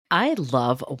I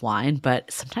love wine,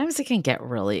 but sometimes it can get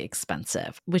really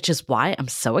expensive, which is why I'm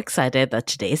so excited that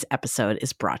today's episode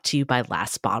is brought to you by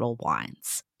Last Bottle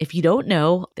Wines. If you don't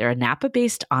know, they're a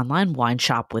Napa-based online wine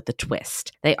shop with a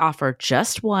twist. They offer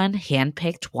just one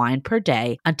hand-picked wine per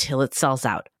day until it sells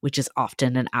out, which is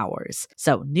often in hours.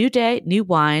 So new day, new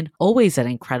wine, always at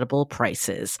incredible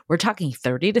prices. We're talking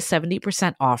 30 to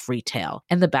 70% off retail.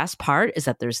 And the best part is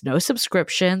that there's no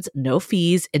subscriptions, no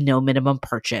fees, and no minimum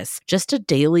purchase. Just a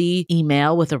daily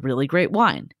email with a really great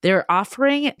wine. They're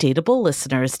offering Dateable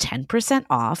listeners 10%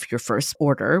 off your first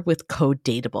order with code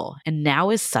Dateable. And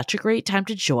now is such a great time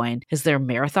to join as their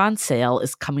marathon sale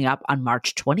is coming up on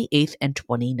March 28th and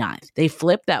 29th. They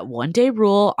flip that one-day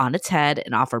rule on its head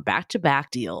and offer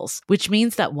back-to-back deals, which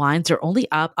means that wines are only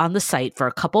up on the site for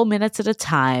a couple minutes at a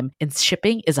time and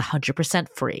shipping is 100%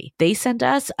 free. They sent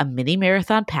us a mini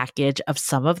marathon package of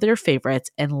some of their favorites,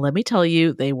 and let me tell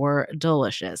you, they were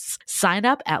delicious. Sign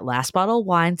up at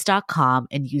lastbottlewines.com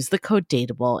and use the code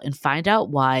Dateable and find out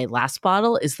why Last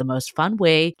Bottle is the most fun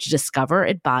way to discover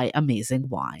and buy amazing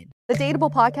wine. The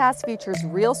Dateable podcast features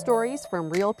real stories from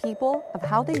real people of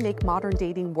how they make modern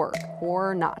dating work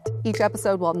or not. Each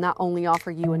episode will not only offer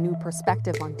you a new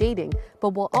perspective on dating,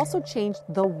 but will also change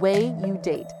the way you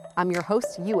date. I'm your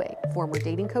host, Yue, former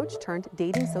dating coach turned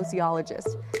dating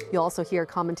sociologist. You'll also hear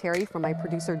commentary from my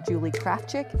producer, Julie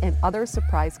Krafchick, and other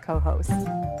surprise co-hosts.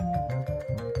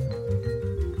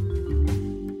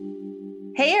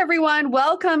 Hey everyone,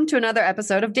 welcome to another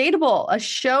episode of Dateable, a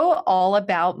show all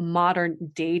about modern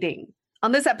dating.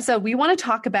 On this episode, we want to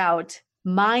talk about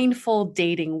mindful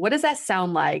dating. What does that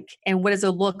sound like? And what does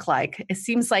it look like? It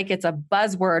seems like it's a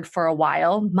buzzword for a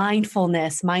while.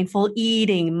 Mindfulness, mindful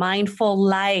eating, mindful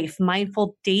life,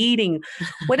 mindful dating.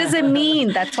 What does it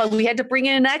mean? That's why we had to bring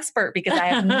in an expert because I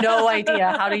have no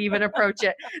idea how to even approach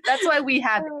it. That's why we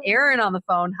have Erin on the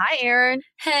phone. Hi, Erin.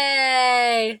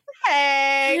 Hey.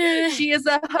 Hey, she is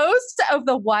the host of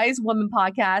the Wise Woman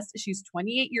podcast. She's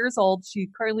 28 years old. She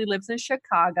currently lives in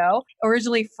Chicago,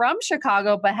 originally from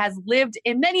Chicago, but has lived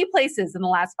in many places in the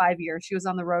last 5 years. She was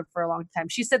on the road for a long time.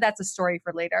 She said that's a story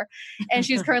for later. And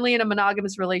she's currently in a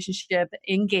monogamous relationship,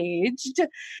 engaged.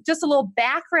 Just a little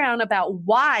background about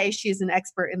why she's an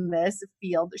expert in this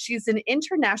field. She's an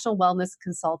international wellness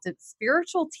consultant,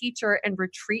 spiritual teacher, and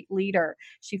retreat leader.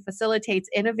 She facilitates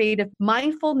innovative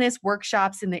mindfulness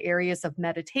workshops in the areas of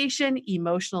meditation,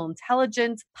 emotional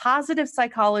intelligence, positive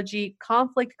psychology,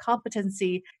 conflict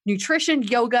competency, nutrition,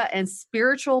 yoga, and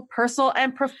spiritual, personal,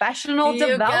 and professional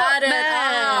development. Got it.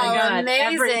 Oh,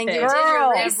 amazing. Everything. You did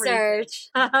your research.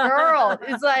 Girl,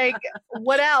 it's like,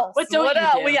 what else? What don't you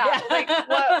else? do? Yeah.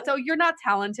 Like, so you're not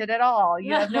talented at all.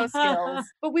 You have no skills.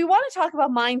 But we want to talk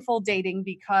about mindful dating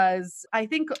because I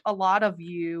think a lot of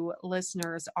you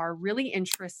listeners are really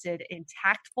interested in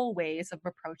tactful ways of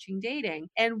approaching dating.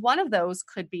 And one of those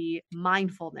could be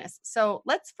mindfulness. So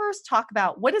let's first talk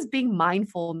about, what does being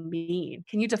mindful mean?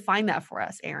 Can you define that for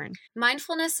us, Erin?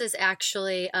 Mindfulness is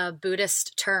actually a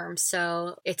Buddhist term.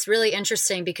 So it's really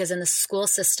interesting because in the school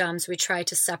systems, we try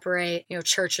to separate,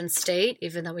 church and state,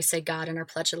 even though we say God in our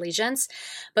Pledge of Allegiance.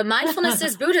 But mindfulness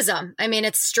is Buddhism. I mean,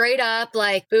 it's straight up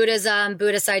like Buddhism,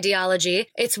 Buddhist ideology.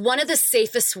 It's one of the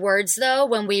safest words, though,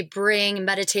 when we bring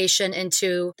meditation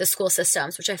into the school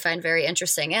systems, which I find very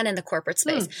interesting, and in the corporate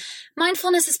space.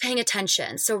 Mindfulness is paying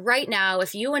attention. So right now,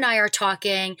 if you and I are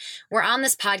talking, we're on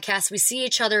this podcast, we see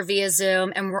each other via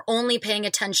Zoom, and we're only paying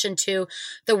attention to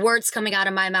the words coming out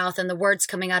of my mouth and the words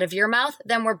coming out of your mouth,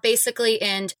 then we're basically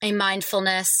in a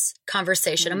mindfulness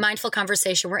conversation, a mindful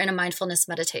conversation. We're in a mindfulness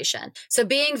meditation. So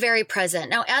being very present.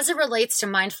 Now, as it relates to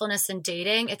mindfulness and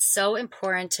dating, it's so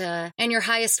important to, and your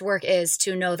highest work is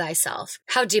to know thyself.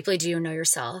 How deeply do you know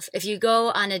yourself? If you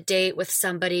go on a date with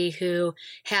somebody who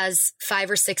has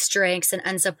 5 or 6 drinks and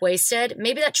ends up wasted,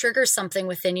 maybe that triggers something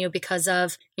within you because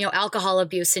of, alcohol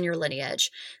abuse in your lineage.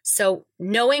 So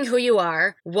knowing who you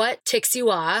are, what ticks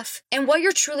you off, and what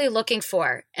you're truly looking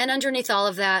for. And underneath all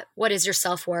of that, what is your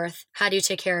self-worth? How do you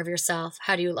take care of yourself?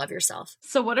 How do you love yourself?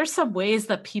 So what are some ways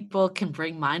that people can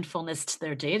bring mindfulness to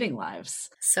their dating lives?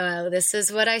 So this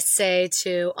is what I say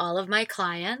to all of my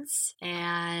clients.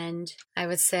 And I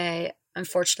would say,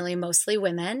 unfortunately, mostly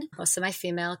women, most of my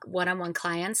female one-on-one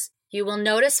clients. You will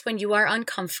notice when you are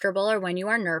uncomfortable or when you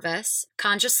are nervous,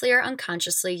 consciously or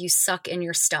unconsciously, you suck in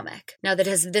your stomach. Now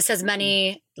this has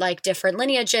many like different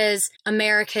lineages.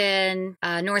 American,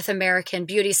 North American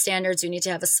beauty standards, you need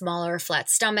to have a smaller flat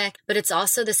stomach, but it's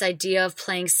also this idea of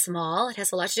playing small. It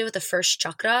has a lot to do with the first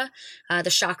chakra, the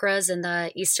chakras in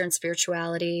the Eastern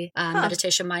spirituality,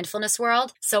 meditation, mindfulness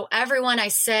world. So everyone, I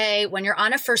say, when you're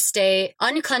on a first date,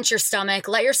 unclench your stomach,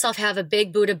 let yourself have a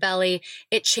big Buddha belly.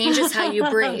 It changes how you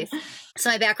breathe. So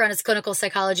my background is clinical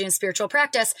psychology and spiritual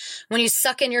practice. When you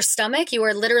suck in your stomach, you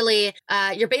are literally,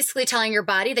 you're basically telling your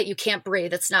body that you can't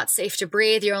breathe. It's not safe to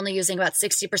breathe. You're only using about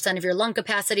 60% of your lung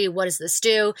capacity. What does this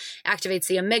do? Activates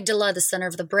the amygdala, the center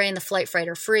of the brain, the flight, fright,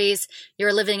 or freeze.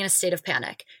 You're living in a state of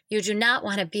panic. You do not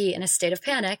want to be in a state of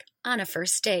panic on a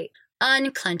first date.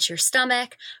 Unclench your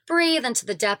stomach, breathe into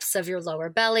the depths of your lower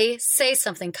belly, say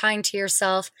something kind to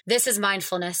yourself. This is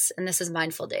mindfulness and this is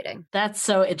mindful dating. That's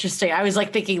so interesting. I was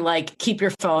like thinking like keep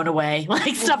your phone away,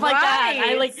 like stuff like that.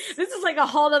 I like this is like a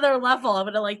whole other level. I'm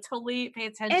gonna like totally pay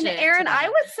attention. And Erin, I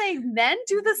would say men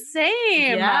do the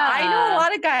same. Yeah. I know a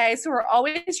lot of guys who are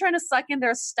always trying to suck in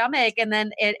their stomach and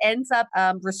then it ends up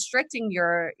restricting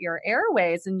your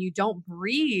airways and you don't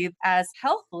breathe as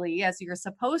healthily as you're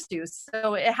supposed to.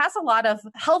 So it has a lot of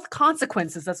health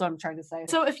consequences. That's what I'm trying to say.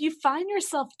 So if you find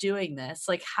yourself doing this,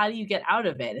 like how do you get out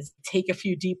of it? Is it take a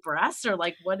few deep breaths or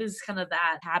like what is kind of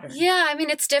that pattern? Yeah, I mean,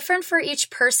 it's different for each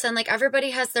person. Like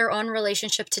everybody has their own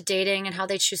relationship to dating and how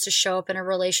they choose to show up in a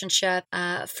relationship.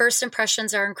 First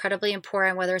impressions are incredibly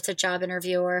important, whether it's a job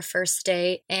interview or a first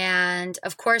date. And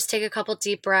of course, take a couple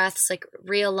deep breaths, like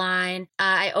realign.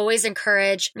 I always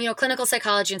encourage, clinical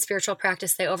psychology and spiritual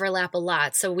practice, they overlap a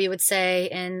lot. So we would say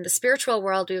in the spiritual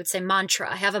world, we would say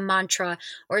mantra, have a mantra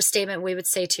or a statement we would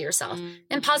say to yourself.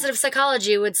 In positive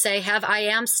psychology, we would say have I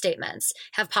am statements,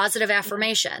 have positive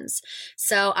affirmations.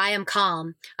 So I am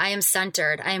calm. I am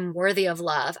centered. I am worthy of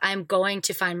love. I am going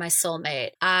to find my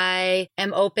soulmate. I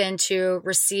am open to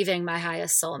receiving my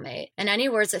highest soulmate. And any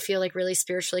words that feel like really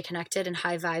spiritually connected and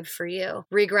high vibe for you.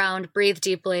 Reground, breathe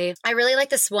deeply. I really like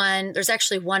this one. There's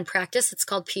actually one practice. It's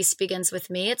called Peace Begins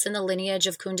With Me. It's in the lineage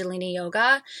of Kundalini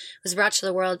Yoga. It was brought to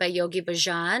the world by Yogi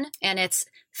Bhajan. And it's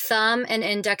thumb and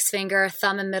index finger,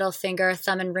 thumb and middle finger,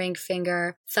 thumb and ring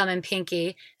finger, thumb and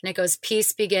pinky. And it goes,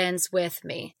 peace begins with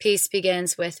me. Peace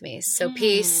begins with me. So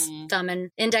peace, thumb and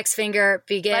index finger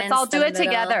begins. Let's all do it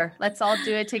together. Let's all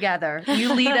do it together.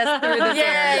 You lead us through the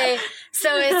Yay. So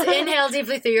it's inhale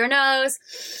deeply through your nose.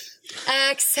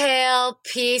 Exhale,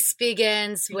 peace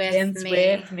begins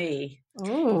with me.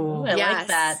 Ooh, I like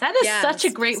that. That is such a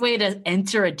great way to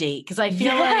enter a date because I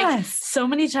feel like so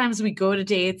many times we go to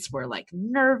dates, we're like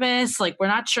nervous, like we're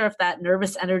not sure if that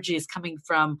nervous energy is coming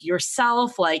from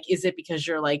yourself. Like, is it because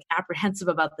you're like apprehensive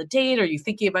about the date? Or are you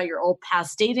thinking about your old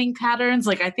past dating patterns?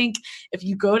 Like, I think if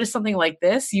you go to something like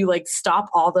this, you like stop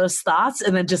all those thoughts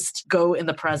and then just go in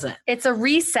the present. It's a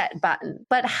reset button.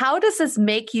 But how does this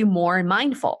make you more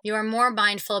mindful? You are more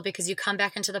mindful because you come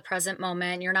back into the present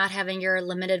moment. You're not having your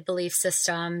limited beliefs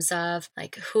systems of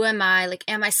like, who am I? Like,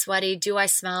 am I sweaty? Do I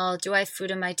smell? Do I have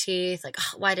food in my teeth? Like,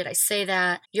 oh, why did I say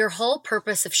that? Your whole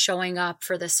purpose of showing up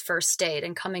for this first date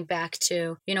and coming back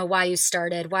to, why you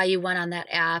started, why you went on that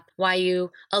app, why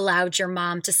you allowed your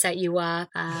mom to set you up,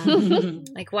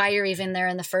 like why you're even there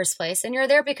in the first place. And you're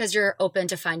there because you're open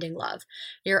to finding love.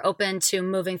 You're open to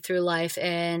moving through life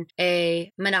in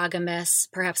a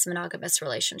perhaps monogamous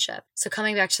relationship. So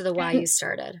coming back to the why you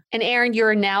started. And Erin,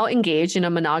 you're now engaged in a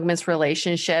monogamous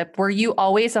relationship. Were you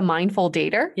always a mindful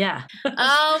dater? Yeah.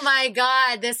 Oh my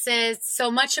God. This is so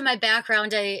much of my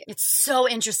background. It's so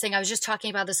interesting. I was just talking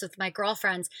about this with my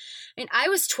girlfriends. I mean, I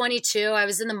was 22. I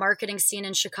was in the marketing scene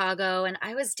in Chicago and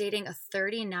I was dating a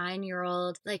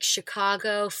 39-year-old, like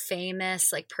Chicago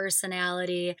famous, like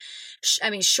personality.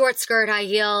 Short skirt, high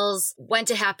heels, went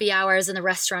to happy hours in the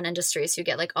restaurant industry. So you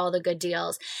get like all the good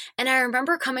deals. And I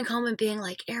remember coming home and being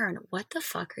like, Erin, what the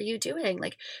fuck are you doing?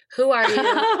 Like, who are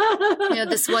you?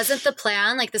 This wasn't the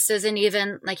plan. Like, this isn't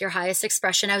even like your highest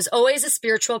expression. I was always a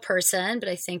spiritual person, but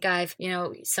I think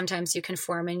sometimes you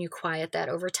conform and you quiet that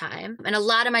over time. And a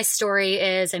lot of my story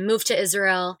is I moved to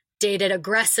Israel, dated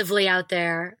aggressively out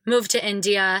there, moved to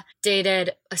India,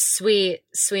 dated a sweet,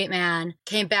 sweet man,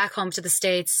 came back home to the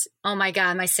States. Oh my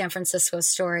God, my San Francisco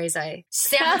stories. San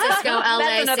Francisco,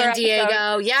 LA, San Diego.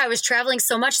 Episode. Yeah, I was traveling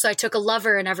so much. So I took a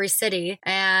lover in every city.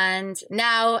 And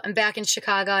now I'm back in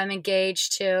Chicago. I'm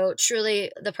engaged to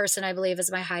truly the person I believe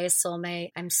is my highest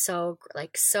soulmate. I'm so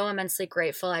immensely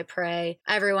grateful. I pray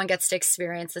everyone gets to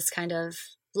experience this kind of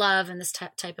love and this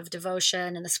type of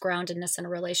devotion and this groundedness in a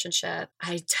relationship,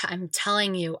 I'm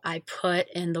telling you, I put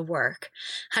in the work.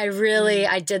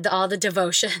 I did all the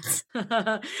devotions.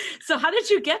 So how did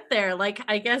you get there? Like,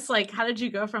 I guess, like, how did you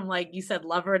go from, like you said,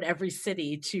 lover in every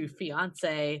city to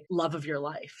fiance, love of your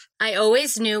life? I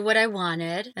always knew what I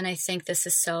wanted. And I think this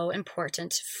is so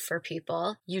important for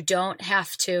people. You don't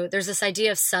have to, there's this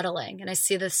idea of settling. And I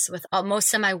see this with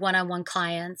most of my one-on-one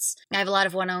clients. I have a lot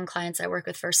of one-on-one clients I work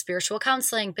with for spiritual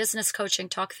counseling, business coaching,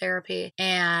 talk therapy.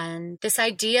 And this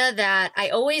idea that I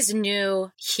always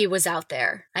knew he was out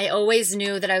there. I always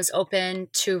knew that I was open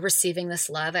to receiving this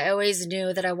love. I always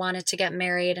knew that I wanted to get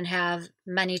married and have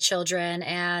many children.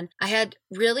 And I had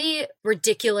really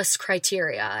ridiculous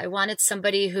criteria. I wanted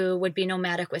somebody who would be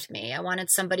nomadic with me. I wanted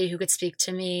somebody who could speak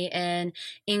to me in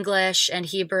English and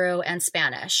Hebrew and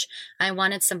Spanish. I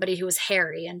wanted somebody who was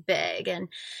hairy and big and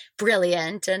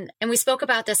brilliant. And we spoke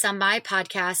about this on my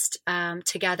podcast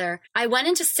together. I went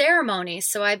into ceremony.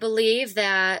 So I believe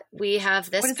that we have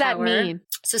this What does power. that mean?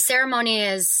 So ceremony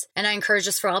is, and I encourage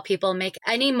this for all people, make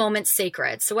any moment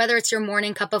sacred. So whether it's your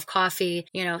morning cup of coffee,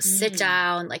 sit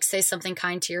down, like say something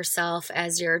kind to yourself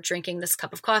as you're drinking this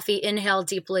cup of coffee, inhale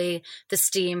deeply the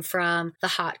steam from the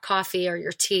hot coffee or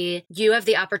your tea. You have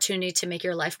the opportunity to make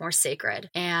your life more sacred.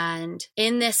 And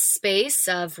in this space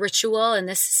of ritual, in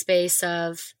this space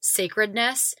of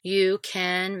sacredness, you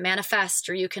can manifest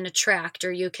or you can attract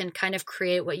or you can kind of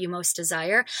create what you most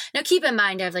desire. Now, keep in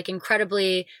mind, I have like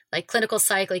incredibly like clinical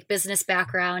psych, like business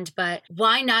background, but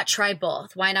why not try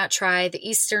both? Why not try the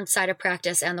Eastern side of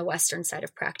practice and the Western side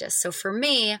of practice? So for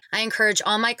me, I encourage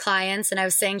all my clients, and I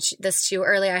was saying this to you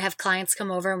earlier, I have clients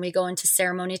come over and we go into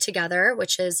ceremony together,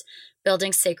 which is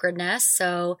building sacredness.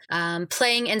 So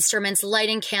playing instruments,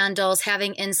 lighting candles,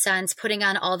 having incense, putting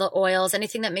on all the oils,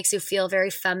 anything that makes you feel very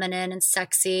feminine and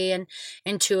sexy and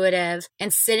intuitive,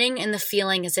 and sitting in the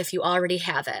feeling as if you already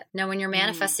have it. Now, when you're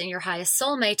manifesting your highest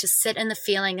soulmate, to sit in the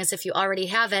feeling as if you already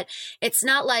have it, it's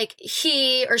not like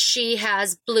he or she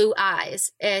has blue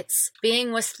eyes. It's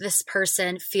being with this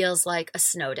person feels like a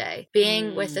snow day.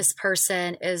 Being with this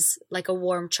person is like a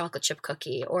warm chocolate chip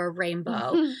cookie or a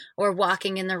rainbow or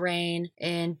walking in the rain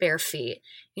in bare feet.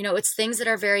 It's things that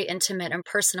are very intimate and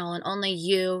personal, and only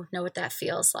you know what that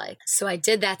feels like. So I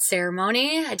did that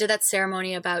ceremony. I did that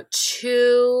ceremony about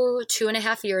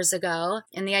 2.5 years ago.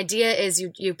 And the idea is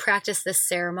you practice this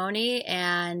ceremony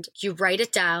and you write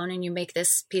it down and you make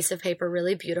this piece of paper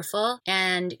really beautiful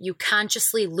and you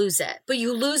consciously lose it. But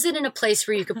you lose it in a place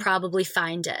where you could probably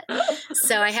find it.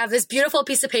 So I have this beautiful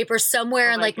piece of paper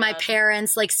somewhere in like my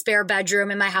parents' like spare bedroom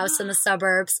in my house in the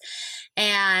suburbs.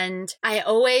 And I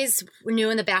always knew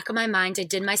in the back of my mind, I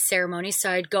did my ceremony. So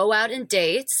I'd go out on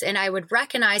dates and I would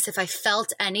recognize if I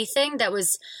felt anything that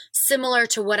was similar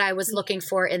to what I was looking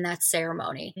for in that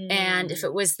ceremony. And if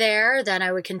it was there, then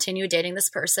I would continue dating this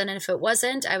person. And if it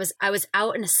wasn't, I was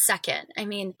out in a second. I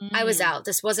mean, I was out.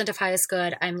 This wasn't of highest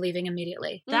good. I'm leaving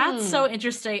immediately. That's so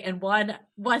interesting. And one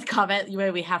comment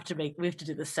we have to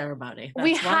do the ceremony. That's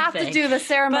we have to do the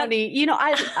ceremony. But,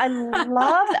 I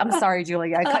love, I'm sorry,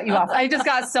 Julie, I cut you off. I just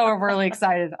got so really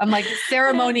excited. I'm like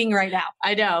ceremonying right now.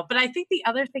 I know. But I think the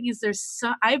other thing is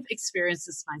I've experienced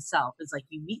this myself. It's like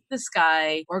you meet this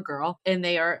guy or girl and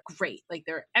they are great. Like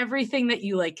they're everything that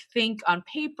you like think on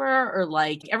paper, or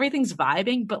like everything's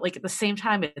vibing, but like at the same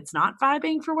time, it's not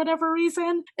vibing for whatever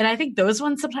reason. And I think those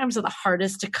ones sometimes are the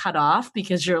hardest to cut off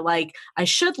because you're like, I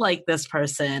should like this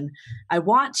person. I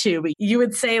want to, but you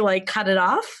would say like, cut it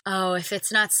off. Oh, if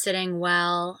it's not sitting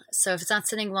well. So if it's not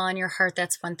sitting well in your heart,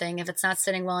 that's one thing. If it's not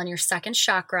sitting well in your second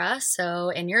chakra, so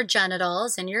in your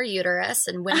genitals, in your uterus,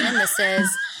 and women, this is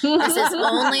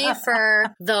only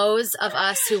for those of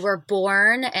us who were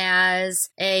born as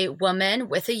a woman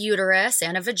with a uterus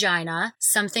and a vagina.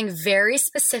 Something very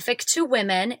specific to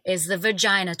women is the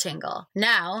vagina tingle.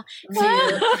 Now,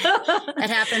 it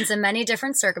happens in many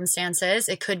different circumstances.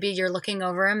 It could be you're looking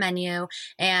over a menu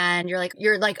and you're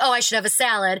like, oh, I should have a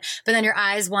salad, but then your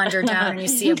eyes wander down and you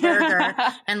see a burger,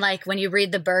 and like when you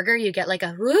read the burger, you get like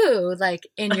a woo, like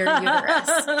in your uterus.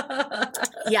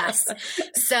 Yes.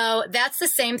 So that's the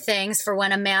same things for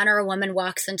when a man or a woman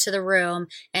walks into the room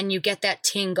and you get that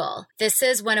tingle. This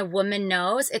is when a woman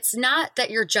knows it's not that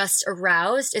you're just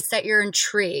aroused, it's that you're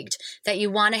intrigued, that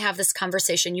you want to have this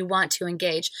conversation, you want to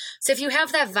engage. So if you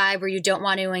have that vibe where you don't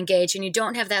want to engage and you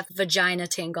don't have that vagina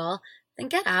tingle, then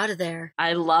get out of there.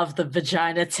 I love the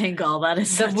vagina tingle. That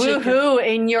is The such woohoo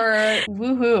in your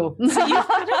woohoo. So you've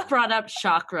kind of brought up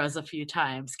chakras a few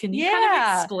times. Can you kind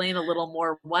of explain a little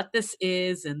more what this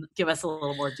is and give us a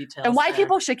little more details? And why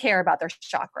people should care about their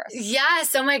chakras?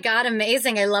 Yes. Oh my God.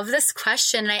 Amazing. I love this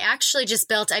question. And I actually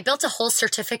I built a whole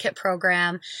certificate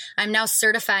program. I'm now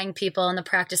certifying people in the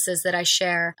practices that I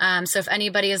share. So if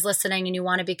anybody is listening and you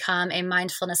want to become a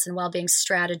mindfulness and well-being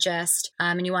strategist,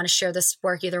 and you want to share this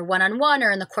work either one-on-one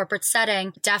or in the corporate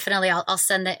setting, definitely I'll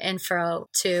send the info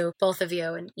to both of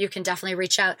you and you can definitely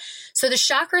reach out. So the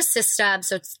chakra system,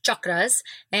 so it's chakras,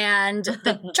 and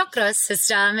the chakra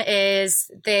system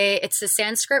it's a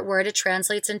Sanskrit word. It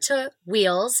translates into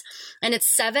wheels, and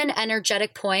it's 7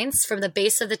 energetic points from the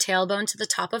base of the tailbone to the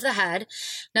top of the head.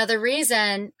 Now, the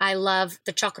reason I love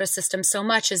the chakra system so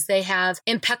much is they have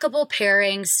impeccable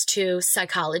pairings to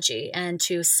psychology and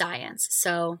to science.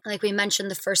 So like we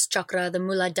mentioned, the first chakra, the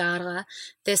Muladhara,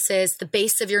 this is the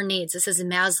base of your needs. This is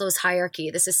Maslow's hierarchy.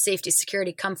 This is safety,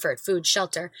 security, comfort, food,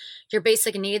 shelter, your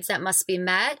basic needs that must be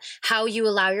met, how you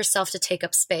allow yourself to take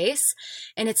up space.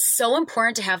 And it's so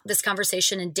important to have this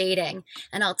conversation in dating.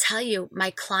 And I'll tell you,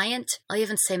 I'll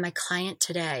even say my client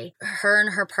today, her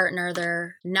and her partner,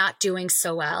 they're not doing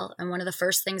so well. And one of the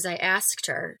first things I asked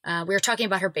her, we were talking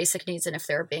about her basic needs and if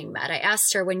they were being met. I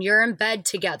asked her, when you're in bed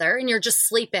together and you're just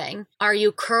sleeping, are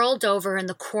you curled over in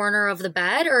the corner of the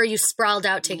bed or are you sprawled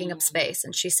out taking up space?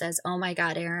 And she says, oh my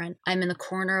God, Erin, I'm in the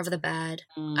corner of the bed.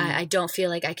 I don't feel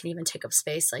like I can even take up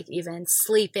space, like even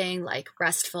sleeping, like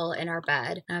restful in our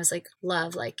bed. And I was like,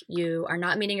 love, like you are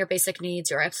not meeting your basic needs.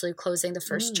 You're absolutely closing the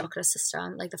first chakra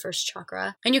system, like the first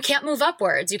chakra. And you can't move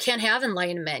upwards. You can't have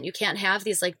enlightenment. You can't have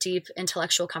these like deep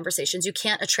intellectual conversations. You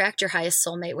can't attract your highest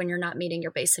soulmate when you're not meeting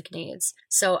your basic needs.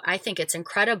 So I think it's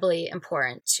incredibly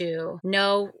important to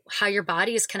know how your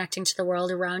body is connecting to the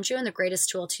world around you. And the greatest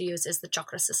tool to use is the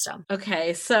chakra system.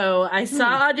 Okay. So I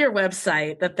saw on your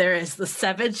website that there is the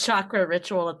 7 chakra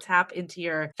ritual to tap into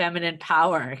your feminine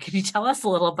power. Can you tell us a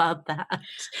little about that?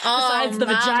 Besides the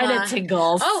vagina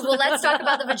tingles. Oh, well, let's talk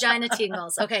about the vagina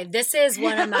tingles. Okay. This is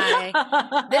one of my,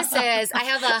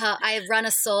 I run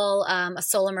a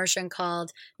soul immersion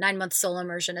called 9-month soul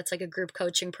immersion. It's like a group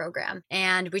coaching program.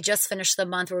 And we just finished the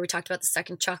month where we talked about the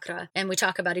second chakra and we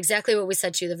talk about exactly what we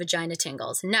said to you, the vagina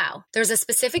tingles. Now, there's a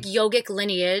specific yogic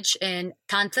lineage in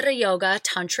Tantra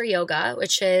yoga,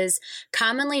 which is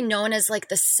commonly known as like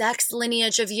the sex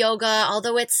lineage of yoga,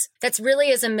 although that's really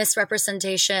is a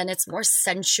misrepresentation. It's more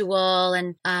sensual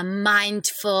and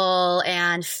mindful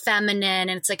and feminine,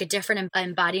 and it's like a different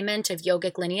embodiment of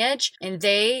yogic lineage. And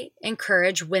they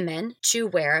encourage women to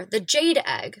wear the jade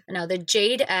egg. Now, the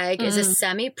jade egg is a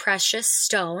semi-precious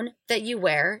stone that you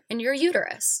wear in your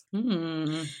uterus.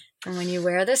 And when you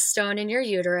wear this stone in your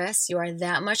uterus, you are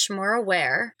that much more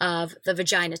aware of the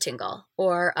vagina tingle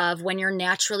or of when you're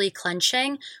naturally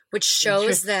clenching, which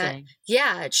shows that,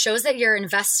 it shows that you're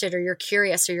invested or you're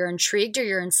curious or you're intrigued or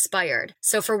you're inspired.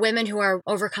 So for women who are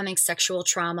overcoming sexual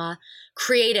trauma,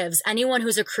 creatives, anyone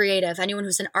who's a creative, anyone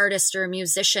who's an artist or a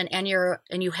musician and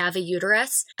you have a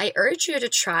uterus, I urge you to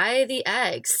try the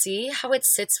egg. See how it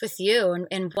sits with you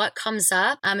and what comes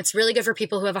up. It's really good for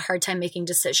people who have a hard time making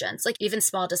decisions, like even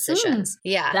small decisions.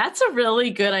 Yeah. That's a really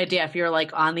good idea. If you're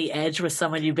like on the edge with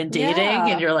someone you've been dating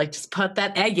and you're like, just put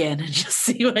that egg in and just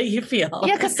see what you feel.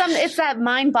 Yeah, because it's that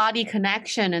mind-body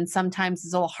connection, and sometimes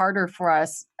it's a little harder for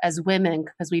us as women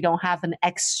because we don't have an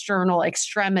external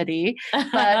extremity.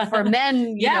 But for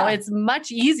men, you know, it's much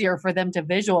easier for them to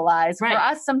visualize. Right. For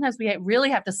us, sometimes we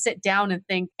really have to sit down and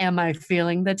think, am I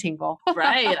feeling the tingle?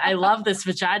 Right. I love this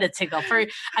vagina tingle.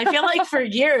 I feel like for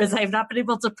years, I've not been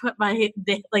able to put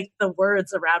the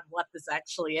words around what this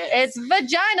actually is. It's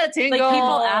vagina tingle. Like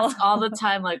people ask all the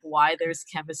time, like why there's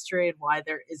chemistry and why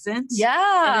there isn't.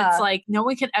 Yeah. And it's like no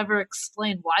one can ever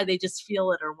explain why they just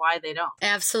feel it or why they don't.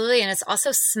 Absolutely. And it's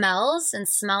also smells, and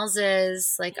smells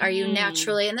is like, are you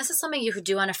naturally, and this is something you could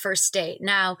do on a first date.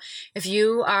 Now, if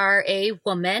you are a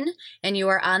woman and you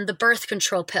are on the birth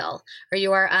control pill or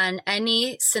you are on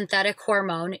any synthetic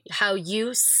hormone, how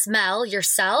you smell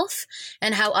yourself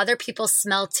and how other people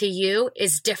smell to you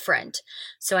is different.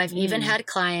 So I've even had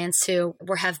clients who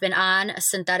have been on a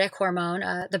synthetic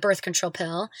hormone, the birth control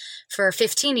pill for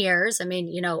 15 years. I mean,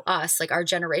 you know, us, like our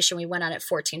generation, we went on it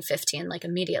 14, 15, like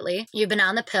immediately. You've been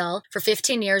on the pill for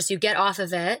 15 years, you get off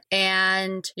of it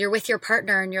and you're with your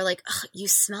partner and you're like, oh, you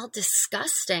smell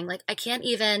disgusting. Like I can't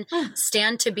even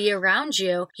stand to be around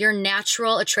you. Your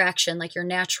natural attraction, like your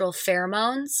natural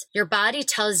pheromones, your body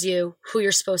tells you who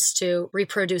you're supposed to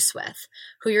reproduce with,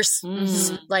 who you're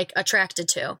like attracted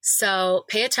to. So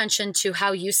pay attention to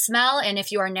how you smell and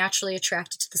if you are naturally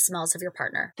attracted to the smells of your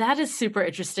partner. That is super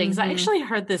interesting. Mm-hmm. I actually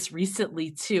heard this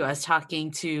recently too. I was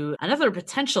talking to another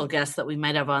potential guest that we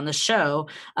might have on the show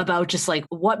about just like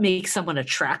what makes someone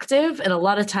attractive. And a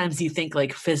lot of times you think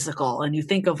like physical and you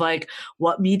think of like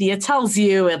what media tells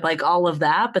you and like all of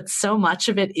that. But so much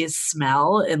of it is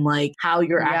smell and like how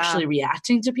you're actually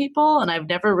reacting to people. And I've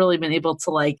never really been able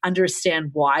to like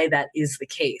understand why that is the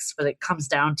case, but it comes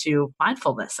down to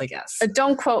mindfulness, I guess.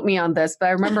 Don't quote me on this, but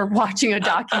I remember watching a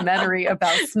documentary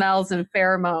about smells and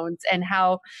pheromones and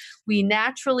how we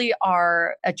naturally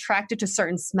are attracted to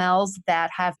certain smells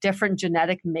that have different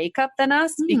genetic makeup than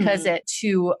us because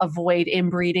to avoid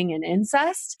inbreeding and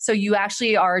incest. So you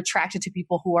actually are attracted to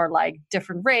people who are like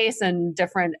different race and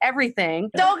different everything.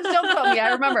 Don't quote me.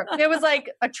 I remember it was like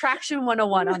Attraction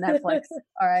 101 on Netflix.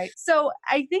 All right. So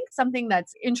I think something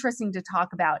that's interesting to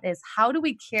talk about is how do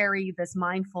we carry this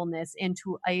mindfulness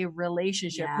into a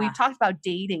relationship? Yeah. We've talked about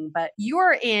dating, but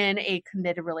you're in a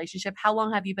committed relationship. How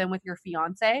long have you been with your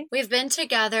fiance? We've been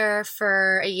together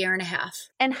for a year and a half.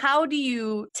 And how do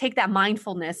you take that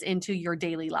mindfulness into your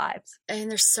daily lives? And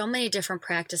there's so many different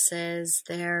practices.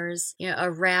 There's, a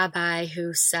rabbi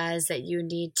who says that you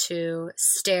need to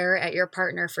stare at your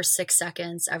partner for 6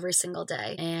 seconds every single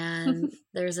day. And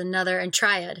there's another, and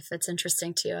try it if it's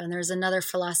interesting to you. And there's another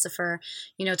philosopher,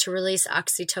 to release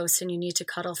oxytocin, you need to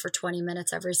cuddle for 20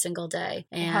 minutes every single day.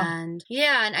 And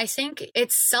and I think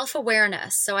it's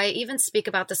self-awareness. So I even speak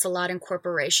about this a lot in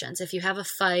corporations. If you have a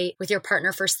fight with your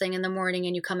partner first thing in the morning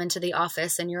and you come into the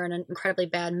office and you're in an incredibly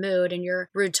bad mood and you're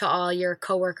rude to all your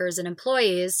coworkers and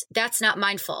employees, that's not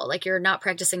mindful. Like you're not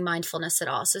practicing mindfulness at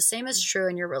all. So same is true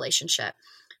in your relationship.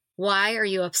 Why are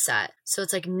you upset? So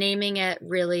it's like naming it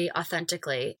really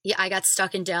authentically. Yeah, I got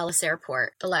stuck in Dallas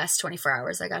airport the last 24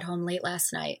 hours. I got home late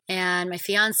last night and my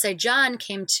fiance, John,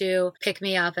 came to pick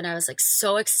me up and I was like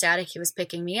so ecstatic he was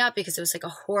picking me up because it was like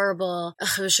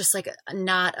it was just like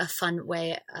not a fun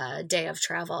day of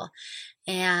travel.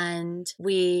 And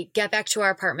we get back to our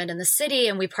apartment in the city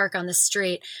and we park on the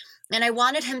street. And I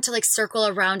wanted him to like circle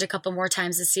around a couple more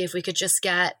times to see if we could just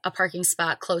get a parking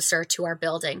spot closer to our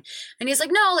building. And he's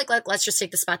like, no, let's just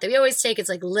take the spot that we always take. It's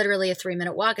like literally a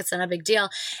 3-minute walk. It's not a big deal.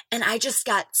 And I just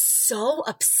got so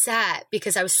upset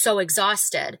because I was so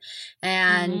exhausted.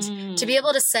 And to be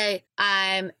able to say,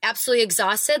 I'm absolutely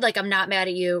exhausted. Like I'm not mad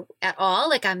at you at all.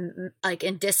 Like I'm like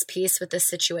in dis-peace with this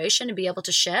situation and be able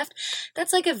to shift.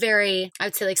 That's like a very, I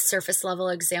would say like surface level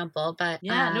example, but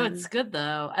no, it's good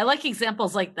though. I like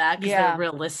examples like that. Because they're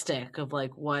realistic of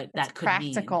like what that could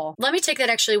practical. Let me take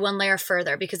that actually one layer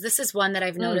further because this is one that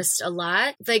I've noticed a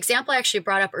lot. The example I actually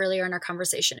brought up earlier in our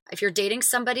conversation. If you're dating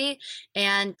somebody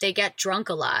and they get drunk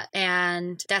a lot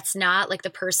and that's not like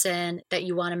the person that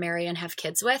you want to marry and have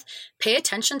kids with, pay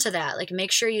attention to that. Like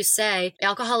make sure you say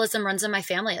alcoholism runs in my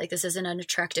family. Like this isn't an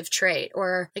attractive trait.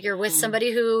 Or like you're with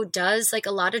somebody who does like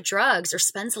a lot of drugs or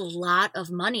spends a lot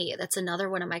of money. That's another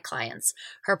one of my clients.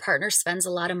 Her partner spends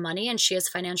a lot of money and she has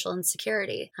financial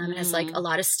insecurity and has like a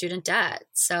lot of student debt.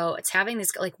 So it's having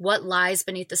these like what lies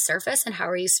beneath the surface and how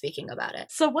are you speaking about it?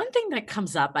 So one thing that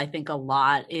comes up, I think a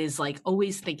lot is like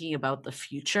always thinking about the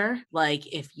future. Like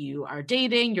if you are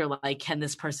dating, you're like, can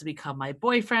this person become my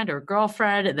boyfriend or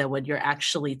girlfriend? And then when you're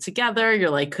actually together, you're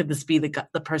like, could this be the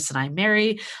person I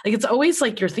marry? Like it's always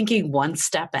like you're thinking one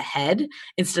step ahead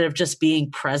instead of just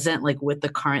being present like with the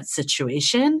current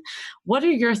situation. What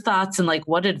are your thoughts and like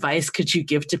what advice could you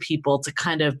give to people to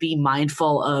kind of be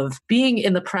mindful of being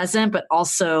in the present, but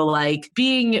also like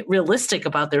being realistic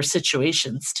about their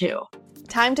situations too?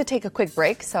 Time to take a quick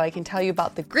break so I can tell you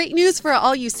about the great news for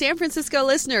all you San Francisco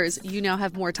listeners. You now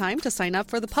have more time to sign up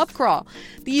for the pub crawl.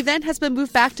 The event has been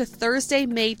moved back to Thursday,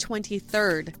 May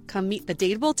 23rd. Come meet the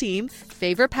Dateable team,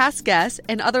 favorite past guests,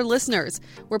 and other listeners.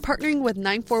 We're partnering with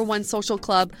 941 Social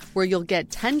Club, where you'll get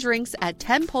 10 drinks at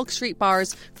 10 Polk Street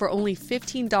bars for only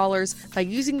 $15 by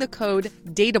using the code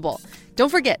DATEABLE. Don't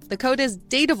forget, the code is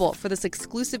DATEABLE for this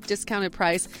exclusive discounted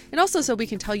price, and also so we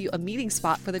can tell you a meeting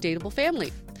spot for the Dateable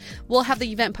family. We'll have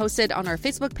the event posted on our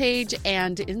Facebook page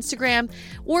and Instagram,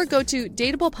 or go to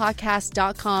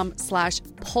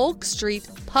dateablepodcast.com/Polk Street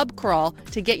Pub Crawl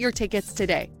to get your tickets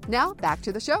today. Now back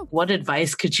to the show. What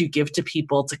advice could you give to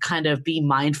people to kind of be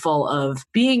mindful of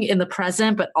being in the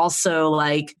present, but also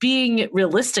like being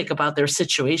realistic about their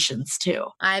situations too?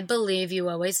 I believe you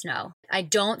always know. I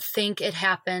don't think it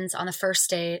happens on the first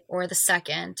date or the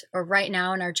second, or right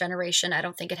now in our generation, I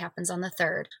don't think it happens on the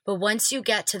third. But once you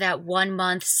get to that 1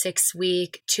 month, 6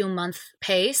 week, 2 month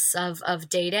pace of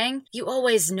dating, you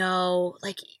always know,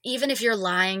 like, even if you're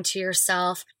lying to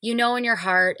yourself, you know in your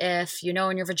heart, if you know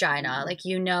in your vagina, like,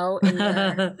 you know in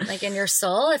your, like in your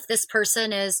soul, if this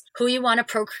person is who you want to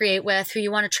procreate with, who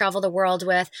you want to travel the world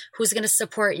with, who's going to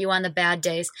support you on the bad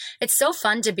days. It's so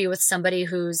fun to be with somebody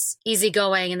who's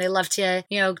easygoing and they love to,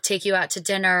 take you out to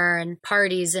dinner and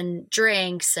parties and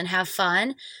drinks and have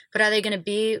fun. But are they going to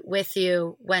be with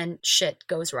you when shit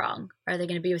goes wrong? Are they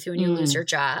going to be with you when you lose your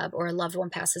job or a loved one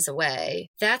passes away?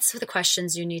 That's the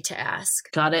questions you need to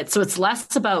ask. Got it. So it's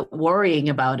less about worrying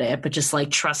about it, but just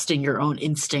like trusting your own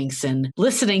instincts and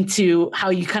listening to how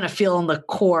you kind of feel in the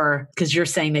core, because you're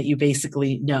saying that you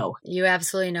basically know. You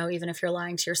absolutely know, even if you're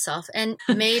lying to yourself. And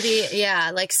maybe,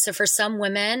 so for some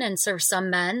women and for some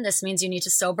men, this means you need to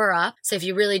sober up. So if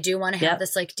you really do want to have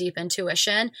this like deep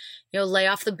intuition, lay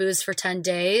off the booze for 10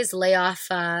 days, lay off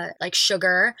like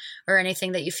sugar or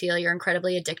anything that you feel you're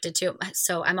incredibly addicted to.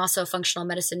 So I'm also a functional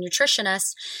medicine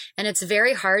nutritionist, and it's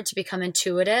very hard to become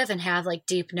intuitive and have like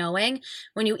deep knowing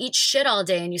when you eat shit all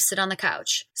day and you sit on the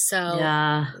couch.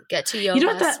 So get to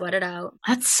yoga, sweat it out.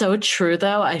 That's so true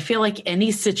though. I feel like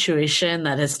any situation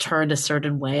that has turned a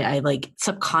certain way, I like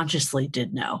subconsciously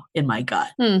did know in my gut.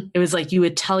 It was like you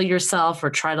would tell yourself or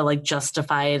try to like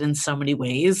justify it in so many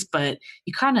ways, but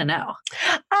you kind of know.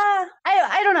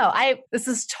 I don't know. This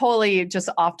is totally just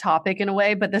off topic in a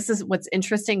way, but this is what's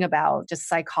interesting about just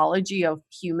psychology of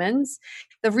humans.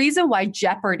 The reason why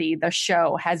Jeopardy, the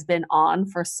show, has been on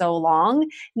for so long,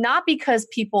 not because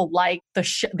people like the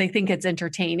show, they think it's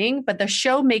entertaining, but the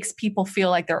show makes people feel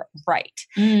like they're right.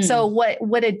 So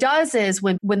what it does is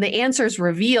when the answer is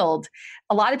revealed,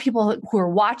 a lot of people who are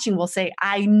watching will say,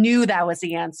 I knew that was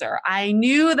the answer. I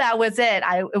knew that was it.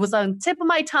 It was on the tip of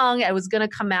my tongue. I was going to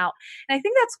come out. And I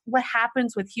think that's what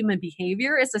happens with human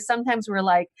behavior is that sometimes we're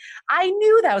like, I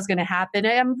knew that was going to happen.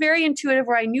 I'm very intuitive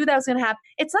where I knew that was going to happen.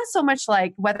 It's not so much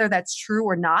like whether that's true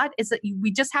or not. It's that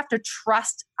we just have to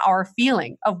trust our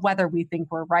feeling of whether we think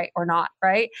we're right or not,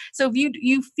 right? So if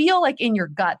you feel like in your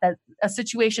gut that a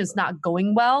situation is not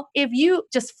going well, if you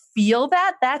just feel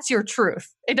that, that's your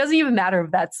truth. It doesn't even matter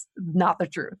if that's not the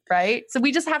truth, right? So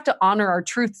we just have to honor our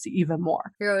truths even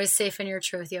more. You're always safe in your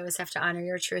truth. You always have to honor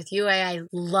your truth. I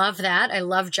love that. I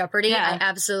love Jeopardy. Yeah. I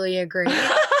absolutely agree.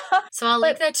 So I'll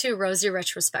link that to Rosie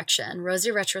Retrospection.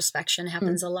 Rosie Retrospection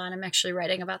happens a lot. I'm actually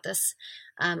writing about this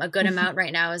a good amount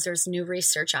right now as there's new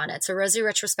research on it. So Rosie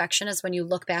Retrospection is when you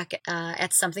look back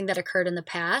at something that occurred in the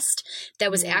past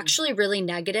that was actually really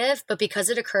negative, but because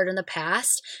it occurred in the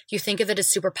past, you think of it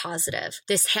as super positive.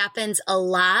 This happens a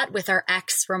lot with our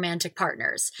ex-romantic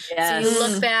partners. Yes. So you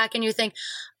look back and you think,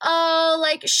 oh,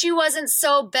 like she wasn't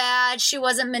so bad. She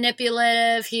wasn't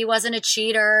manipulative. He wasn't a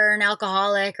cheater, an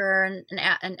alcoholic, or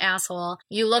an asshole.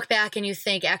 You look back and you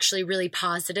think actually really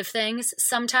positive things.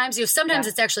 Sometimes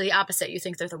it's actually the opposite. You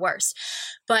think they're the worst.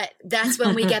 But that's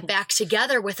when we get back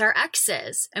together with our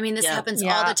exes. I mean, this happens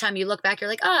all the time. You look back, you're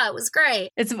like, oh, it was great.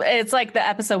 It's like the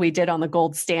episode we did on the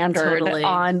gold standard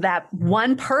on that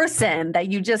one person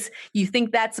that you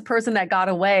think that's the person that got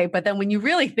away. But then when you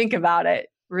really think about it,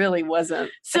 really wasn't.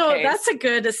 So that's a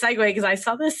good segue because I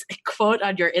saw this quote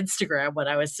on your Instagram when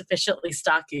I was sufficiently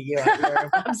stalking you on your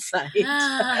website.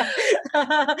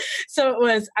 So it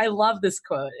was, I love this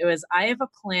quote. It was, I have a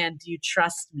plan. Do you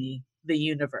trust me? The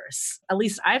universe. At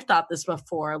least I've thought this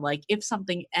before. Like if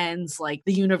something ends, like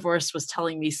the universe was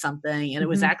telling me something and it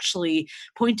was actually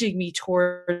pointing me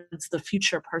towards the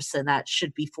future person that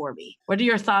should be for me. What are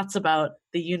your thoughts about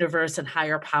the universe and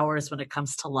higher powers when it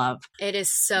comes to love? It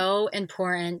is so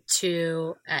important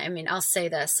to, I'll say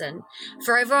this, and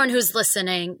for everyone who's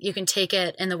listening, you can take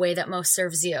it in the way that most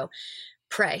serves you.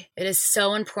 Pray. It is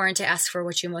so important to ask for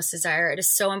what you most desire. It is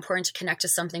so important to connect to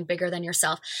something bigger than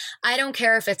yourself. I don't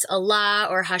care if it's Allah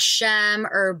or Hashem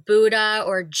or Buddha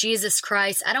or Jesus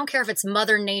Christ. I don't care if it's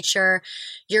Mother Nature,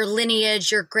 your lineage,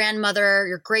 your grandmother,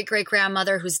 your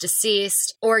great-great-grandmother who's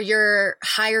deceased, or your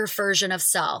higher version of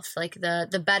self, like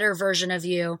the better version of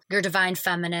you, your divine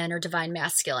feminine or divine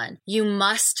masculine. You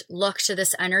must look to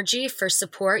this energy for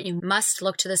support. You must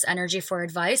look to this energy for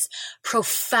advice.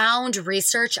 Profound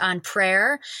research on prayer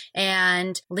aware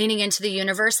and leaning into the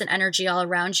universe and energy all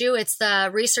around you. It's the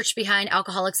research behind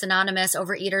Alcoholics Anonymous,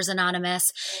 Overeaters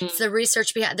Anonymous. It's the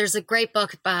research behind, there's a great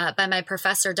book by my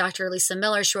professor, Dr. Lisa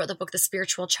Miller. She wrote the book, The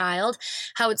Spiritual Child,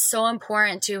 how it's so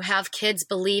important to have kids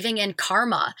believing in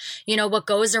karma. You know, what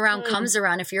goes around comes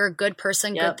around. If you're a good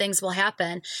person, good things will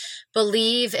happen.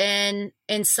 Believe in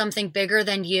something bigger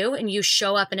than you, and you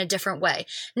show up in a different way.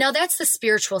 Now, that's the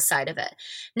spiritual side of it.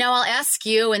 Now, I'll ask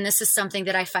you, and this is something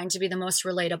that I find to be the most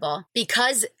relatable.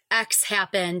 Because X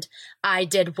happened, I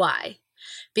did Y.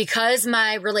 Because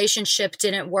my relationship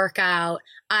didn't work out,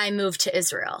 I moved to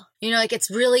Israel. You know, like,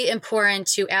 it's really important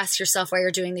to ask yourself why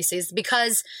you're doing these things.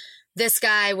 Because this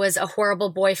guy was a horrible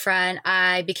boyfriend,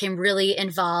 I became really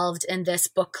involved in this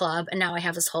book club, and now I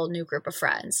have this whole new group of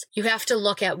friends. You have to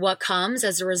look at what comes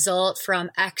as a result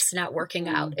from X not working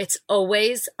out. It's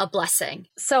always a blessing.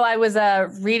 So I was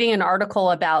reading an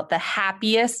article about the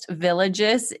happiest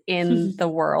villages in the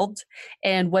world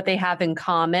and what they have in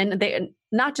common. They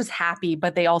not just happy,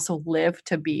 but they also live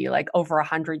to be like over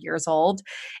 100 years old.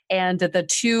 And the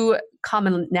two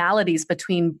commonalities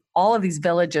between all of these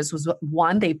villages was,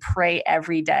 one, they pray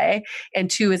every day, and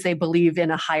two is they believe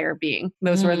in a higher being.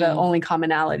 Those were the only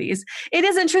commonalities. It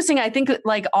is interesting. I think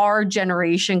like our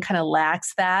generation kind of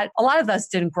lacks that. A lot of us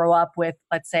didn't grow up with,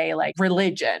 let's say, like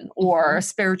religion or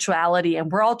spirituality,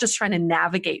 and we're all just trying to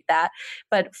navigate that.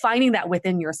 But finding that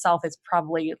within yourself is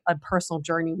probably a personal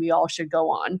journey we all should go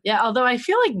on. Yeah, although I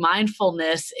feel like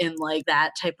mindfulness in like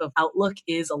that type of outlook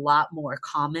is a lot more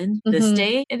common this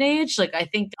day and age. Like, I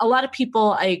think a lot of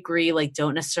people, I agree, like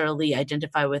don't necessarily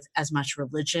identify with as much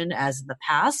religion as in the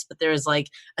past, but there is like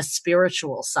a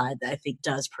spiritual side that I think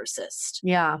does persist.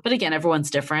 Yeah. But again,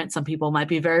 everyone's different. Some people might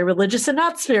be very religious and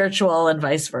not spiritual, and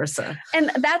vice versa.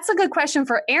 And that's a good question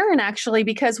for Erin, actually,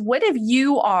 because what if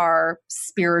you are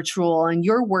spiritual and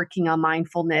you're working on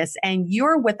mindfulness and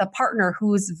you're with a partner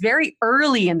who's very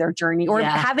early in their journey or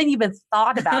haven't even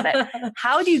thought about it?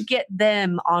 How do you get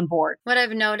them on board? What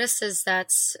I've noticed is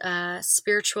that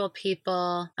spiritual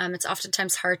people, it's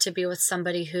oftentimes hard to be with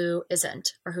somebody who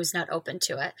isn't or who's not open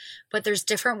to it. But there's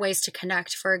different ways to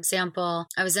connect. For example,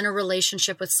 I was in a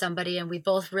relationship with somebody and we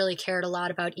both really cared a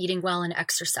lot about eating well and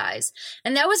exercise.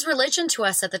 And that was religion to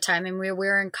us at the time. And we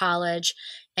were in college.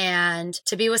 And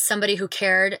to be with somebody who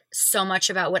cared so much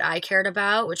about what I cared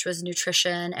about, which was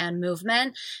nutrition and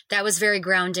movement, that was very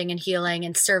grounding and healing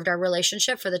and served our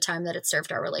relationship for the time that it served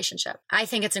our relationship. I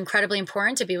think it's incredibly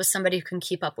important to be with somebody who can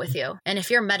keep up with you. And if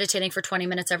you're meditating for 20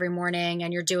 minutes every morning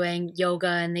and you're doing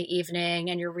yoga in the evening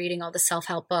and you're reading all the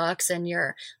self-help books and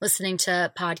you're listening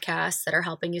to podcasts that are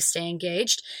helping you stay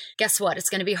engaged, guess what? It's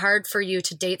going to be hard for you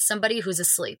to date somebody who's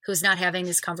asleep, who's not having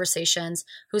these conversations,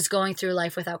 who's going through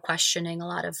life without questioning a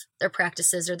lot of their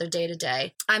practices or their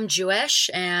day-to-day. I'm Jewish,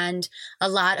 and a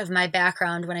lot of my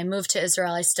background, when I moved to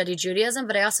Israel, I studied Judaism,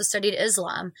 but I also studied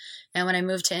Islam. And when I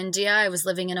moved to India, I was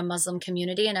living in a Muslim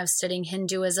community and I was studying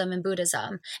Hinduism and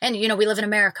Buddhism. And, you know, we live in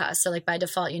America. So like by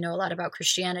default, you know a lot about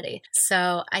Christianity.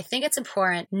 So I think it's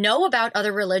important. Know about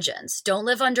other religions. Don't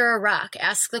live under a rock.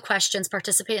 Ask the questions,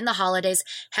 participate in the holidays,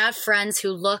 have friends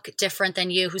who look different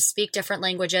than you, who speak different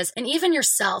languages, and even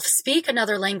yourself, speak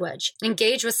another language.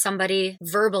 Engage with somebody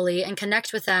verbally and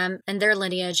connect with them and their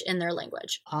lineage in their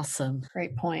language. Awesome.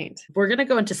 Great point. We're going to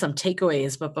go into some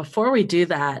takeaways, but before we do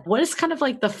that, what is kind of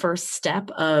like the first step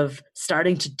of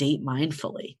starting to date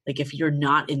mindfully? Like if you're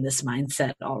not in this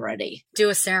mindset already. Do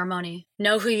a ceremony.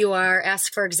 Know who you are.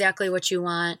 Ask for exactly what you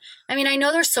want. I mean, I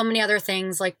know there's so many other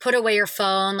things, like put away your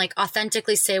phone, like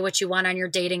authentically say what you want on your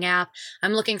dating app.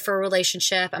 I'm looking for a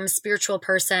relationship. I'm a spiritual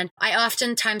person. I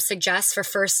oftentimes suggest for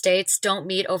first dates, don't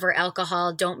meet over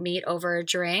alcohol. Don't meet over a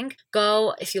drink.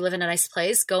 Go, if you live in a nice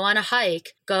place, go on a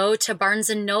hike. Go to Barnes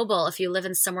and Noble if you live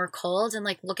in somewhere cold and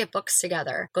like look at books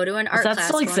together. Go to an art class. Does that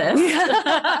still exist?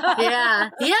 Yeah.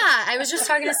 I was just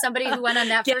talking to somebody who went on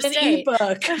that Get first an date.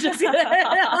 ebook.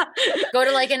 Go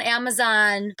to like an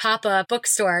Amazon pop-up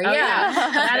bookstore. Oh, yeah.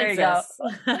 That There you exists.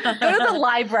 Go to the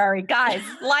library, guys.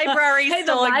 Library Hey,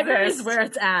 the still library is exists. where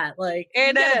it's at. Like you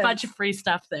It get is. a bunch of free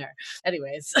stuff there.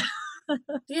 Anyways.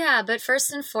 Yeah, but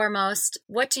first and foremost,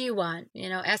 what do you want? You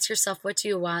know, ask yourself, what do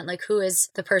you want? Like, who is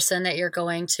the person that you're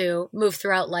going to move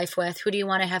throughout life with? Who do you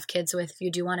want to have kids with if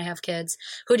you do want to have kids?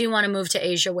 Who do you want to move to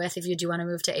Asia with if you do want to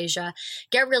move to Asia?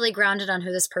 Get really grounded on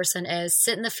who this person is.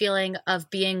 Sit in the feeling of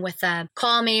being with them.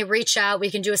 Call me, reach out.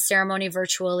 We can do a ceremony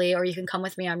virtually, or you can come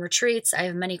with me on retreats. I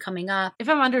have many coming up. If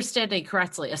I'm understanding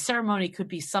correctly, a ceremony could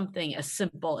be something as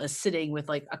simple as sitting with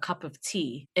like a cup of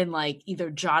tea and like either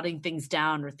jotting things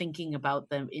down or thinking about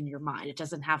them in your mind. It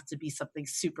doesn't have to be something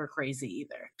super crazy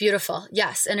either. Beautiful.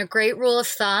 Yes. And a great rule of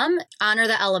thumb, honor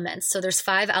the elements. So there's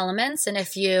 5 elements. And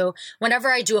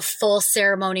whenever I do a full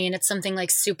ceremony and it's something like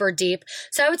super deep,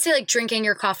 so I would say like drinking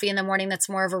your coffee in the morning, that's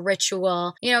more of a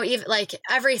ritual, even like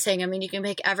everything. I mean, you can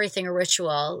make everything a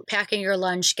ritual, packing your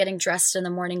lunch, getting dressed in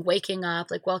the morning, waking up,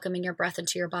 like welcoming your breath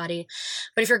into your body.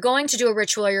 But if you're going to do a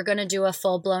ritual, you're going to do a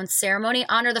full blown ceremony,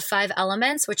 honor the 5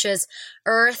 elements, which is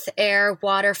earth, air,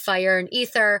 water, fire, and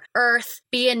ether. Earth,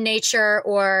 be in nature,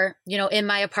 or, in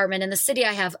my apartment in the city,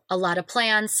 I have a lot of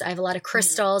plants. I have a lot of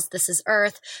crystals. This is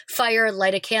earth. Fire,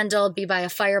 light a candle, be by a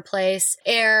fireplace.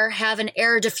 Air, have an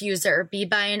air diffuser, be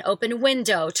by an open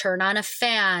window, turn on a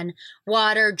fan.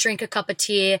 Water, drink a cup of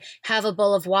tea, have a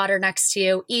bowl of water next to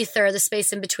you. Ether, the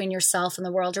space in between yourself and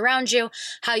the world around you,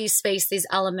 how you space these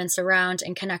elements around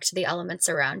and connect to the elements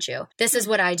around you. This is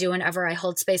what I do whenever I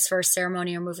hold space for a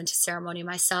ceremony or move into ceremony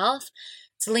myself.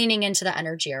 It's leaning into the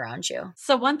energy around you.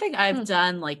 So one thing I've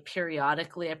done like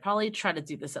periodically, I probably try to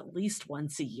do this at least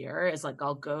once a year, is like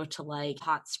I'll go to like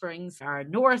hot springs are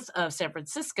north of San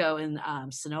Francisco in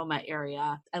Sonoma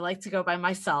area. I like to go by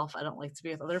myself. I don't like to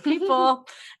be with other people.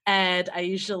 And I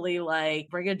usually like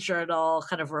bring a journal,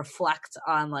 kind of reflect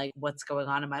on like what's going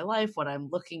on in my life, what I'm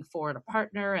looking for in a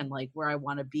partner, and like where I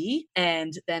want to be.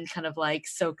 And then kind of like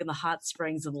soak in the hot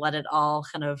springs and let it all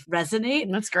kind of resonate.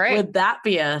 That's great. Would that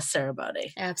be a ceremony?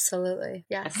 Absolutely.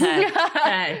 Yes. Okay.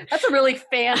 Okay. That's a really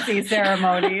fancy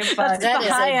ceremony, but that is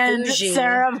a high-end bougie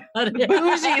ceremony.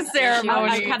 bougie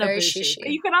ceremony. Kind of Very bougie. shishi.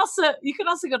 You can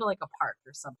also go to like a park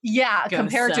or something. Yeah,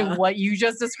 compared to what you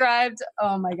just described.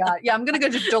 Oh my God. Yeah, I'm going to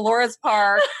go to Dolores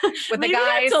Park with the Maybe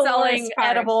guy not Dolores selling Park.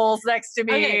 edibles next to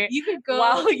me. Okay, you could go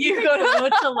While you could go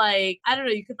to like, I don't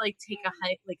know, you could like take a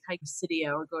hike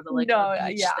Presidio or go to like a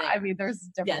beach thing. I mean, there's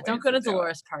different Yeah, don't ways go to do it.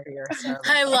 Dolores Park or your ceremony.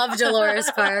 I love Dolores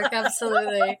Park. Absolutely.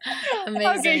 Amazing.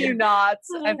 How can you not?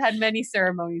 I've had many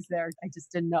ceremonies there. I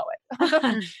just didn't know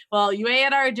it. Well, you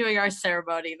and I are doing our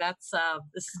ceremony. That's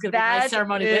this is going to be my That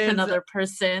ceremony with is another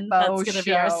person. That's faux going to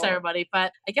be our show. ceremony.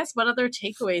 But I guess what other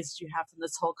takeaways do you have from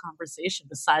this whole conversation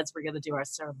besides we're going to do our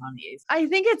ceremonies? I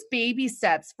think it's baby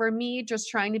steps. For me, just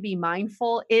trying to be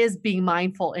mindful is being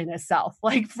mindful in itself.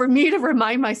 Like for me to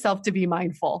remind myself to be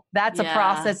mindful, that's a Yeah.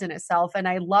 process in itself. And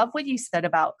I love what you said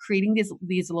about creating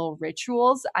these little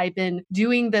rituals. I've been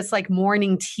doing this like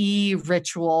morning tea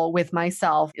ritual with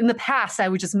myself. In the past, I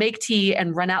would just make tea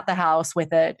and run out the house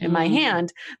with it in my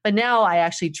hand. But now I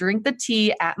actually drink the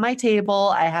tea at my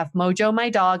table. I have Mojo, my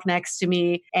dog, next to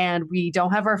me, and we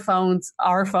don't have our phones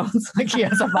like he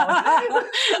has a phone.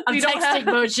 I'm We don't texting have-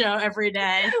 Mojo every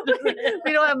day.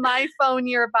 We don't have my phone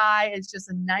nearby. It's just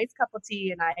a nice cup of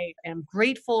tea, and I am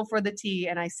grateful for the tea,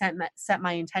 and I set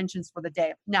my intentions for the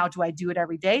day. Now, do I do it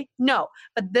every day? No,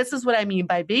 but this is what I mean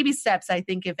by baby steps. I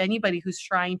think if anybody who's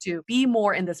trying to be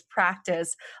more in this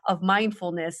practice of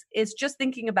mindfulness is just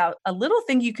thinking about a little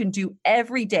thing you can do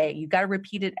every day. You got to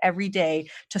repeat it every day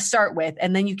to start with,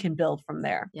 and then you can build from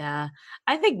there. Yeah.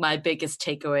 I think my biggest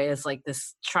takeaway is like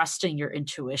this trusting your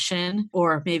intuition,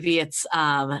 or maybe it's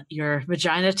your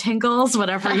vagina tingles,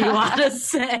 whatever you want to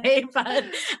say. But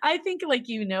I think like,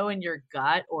 in your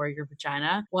gut or your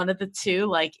vagina, one of the two,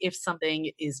 like if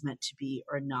something is meant to be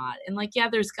or not. And like, yeah,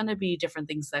 there's going to be different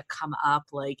things that come up.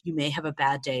 Like you may have a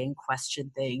bad day and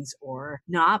question things or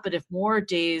not. But if more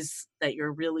days that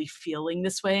you're really feeling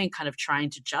this way and kind of trying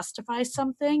to justify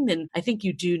something, then I think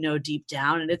you do know deep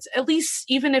down. And it's at least,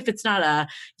 even if it's not a,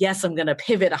 yes, I'm going to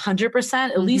pivot 100%,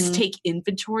 at least take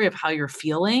inventory of how you're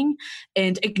feeling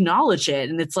and acknowledge it.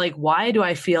 And it's like, why do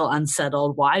I feel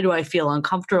unsettled? Why do I feel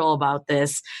uncomfortable about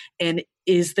this? And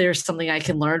is there something I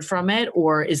can learn from it?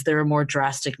 Or is there a more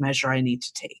drastic measure I need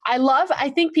to take?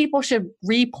 I think people should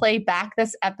replay back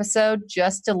this episode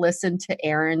just to listen to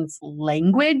Erin's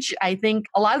language. I think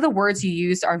a lot of the words you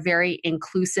used are very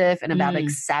inclusive and about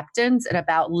acceptance and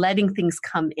about letting things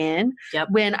come in. Yep.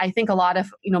 When I think a lot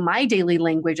of, my daily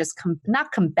language is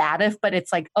not combative, but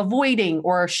it's like avoiding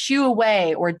or shoo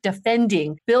away or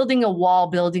defending, building a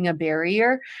wall, building a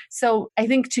barrier. So I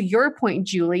think to your point,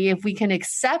 Julie, if we can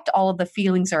accept all of the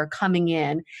feelings are coming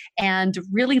in and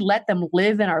really let them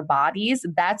live in our bodies,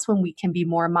 that's when we can be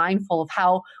more mindful of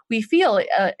how we feel.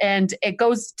 And it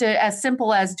goes to as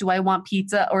simple as, do I want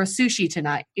pizza or sushi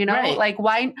tonight? Right. Like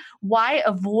why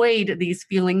avoid these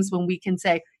feelings when we can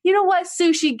say, you know what?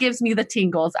 Sushi gives me the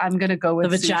tingles. I'm going to go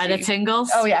with the vagina sushi.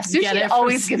 tingles. Oh yeah. Sushi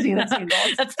always gives me the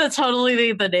tingles. That's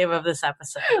totally the name of this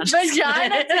episode.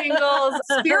 Vagina tingles,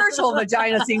 spiritual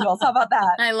vagina tingles. How about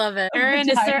that? I love it. Erin,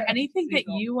 is there anything that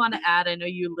you want to add? I know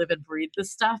you live and breathe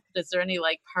this stuff, but is there any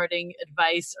like parting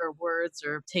advice or words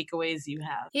or takeaways you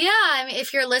have? Yeah. I mean,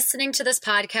 if you're listening to this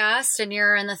podcast and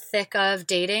you're in the thick of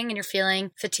dating and you're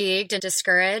feeling fatigued and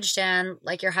discouraged and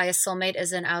like your highest soulmate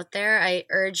isn't out there, I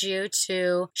urge you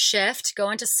to shift, go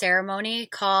into ceremony,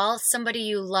 call somebody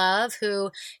you love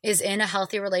who is in a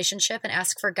healthy relationship and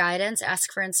ask for guidance,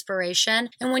 ask for inspiration.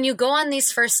 And when you go on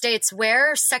these first dates,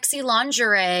 wear sexy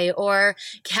lingerie or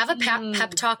have a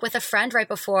pep talk with a friend right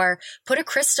before. Put a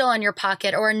crystal in your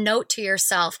pocket or a note to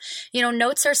yourself. You know,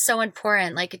 notes are so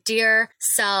important. Like, dear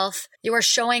self, you are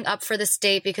showing up for this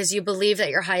date because you believe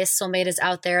that your highest soulmate is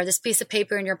out there. This piece of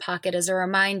paper in your pocket is a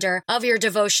reminder of your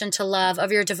devotion to love,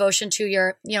 of your devotion to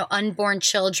your, unborn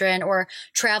children or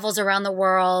travels around the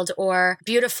world or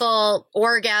beautiful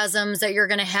orgasms that you're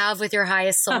going to have with your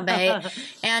highest soulmate.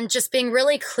 And just being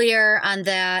really clear on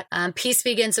that. Peace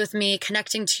begins with me,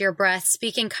 connecting to your breath,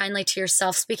 speaking kindly to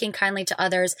yourself, speaking kindly to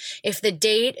others. If the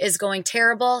date is going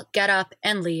terrible, get up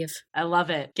and leave. I love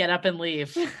it. Get up and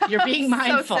leave. You're being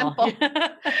mindful.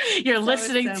 You're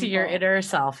listening to your inner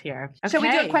self here. Okay. Shall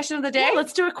we do a question of the day? Yeah,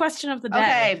 let's do a question of the day.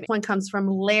 Okay. One comes from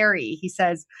Larry. He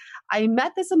says, I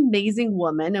met this amazing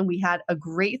woman and we had a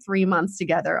great 3 months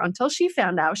together until she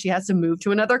found out she has to move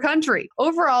to another country.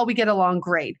 Overall, we get along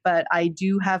great, but I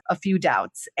do have a few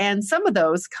doubts. And some of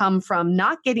those come from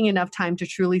not getting enough time to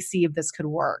truly see if this could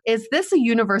work. Is this a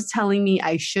universe telling me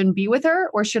I shouldn't be with her?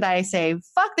 Or should I say,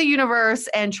 fuck the universe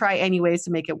and try anyways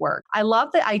to make it work? I love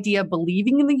the idea of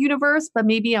believing in the universe, but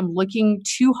maybe I'm looking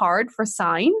too hard for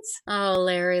signs. Oh,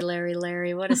 Larry,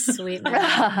 what a sweet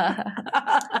man.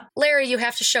 Larry, you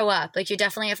have to show up. Like, you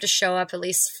definitely have to show up, at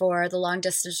least for the long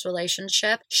distance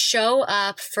relationship. Show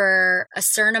up for a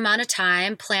certain amount of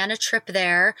time, plan a trip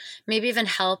there, maybe even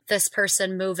help this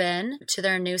person move in to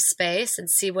their new space and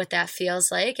see what that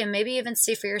feels like. And maybe even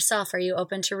see for yourself, are you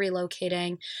open to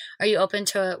relocating? Are you open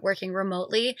to working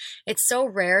remotely? It's so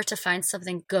rare to find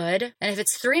something good. And if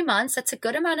it's 3 months, that's a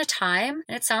good amount of time.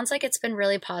 And it sounds like it's been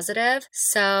really positive.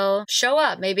 So show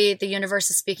up. Maybe the universe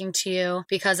is speaking to you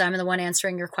because I'm the one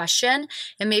answering your question.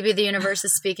 And maybe the universe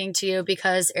is speaking to you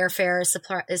because airfare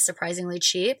is surprisingly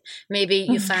cheap. Maybe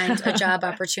you find a job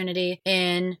opportunity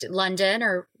in London,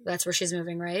 or that's where she's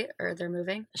moving, right? Or they're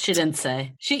moving? She didn't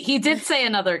say. He did say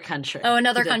another country. Oh,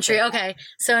 another country. Okay.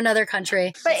 So another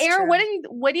country. But Erin,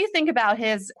 what do you think about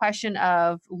his question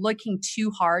of looking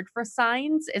too hard for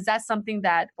signs? Is that something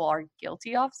that people are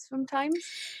guilty of sometimes?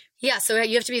 Yeah, so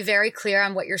you have to be very clear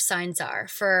on what your signs are.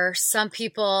 For some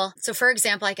people, so for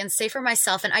example, I can say for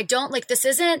myself, and I don't like, this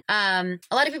isn't, a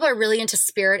lot of people are really into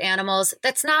spirit animals.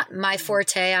 That's not my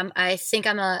forte.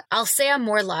 I'll say I'm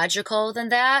more logical than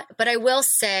that, but I will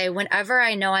say whenever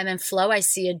I know I'm in flow, I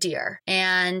see a deer.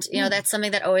 And, that's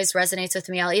something that always resonates with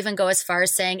me. I'll even go as far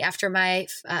as saying after my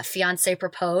fiance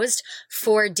proposed,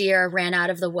 4 deer ran out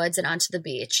of the woods and onto the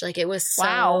beach. Like, it was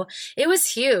it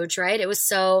was huge, right? It was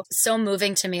so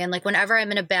moving to me. And like, whenever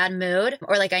I'm in a bad mood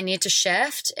or like I need to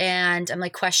shift and I'm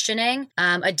like questioning,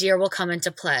 a deer will come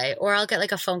into play, or I'll get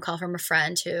like a phone call from a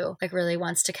friend who like really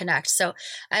wants to connect. So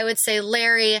I would say,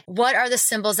 Larry, what are the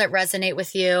symbols that resonate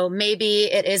with you?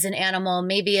 Maybe it is an animal.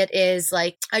 Maybe it is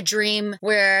like a dream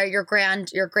where your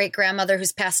great grandmother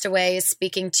who's passed away is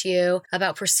speaking to you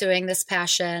about pursuing this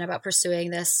passion, about pursuing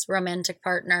this romantic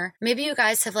partner. Maybe you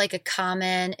guys have like a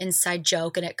common inside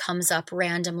joke and it comes up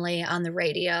randomly on the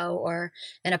radio or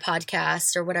in a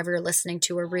podcast or whatever you're listening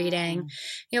to or reading,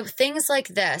 things like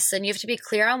this. And you have to be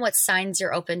clear on what signs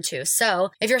you're open to.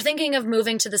 So if you're thinking of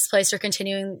moving to this place or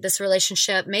continuing this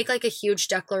relationship, make like a huge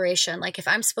declaration. Like, if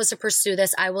I'm supposed to pursue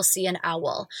this, I will see an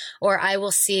owl, or I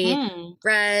will see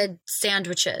red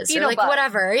sandwiches, or like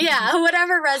whatever. Yeah.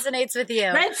 Whatever resonates with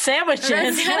you. Red sandwiches.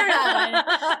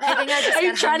 I think I just Are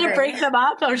you trying to break them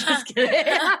up? I'm just kidding.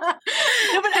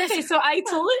 No, but okay. So I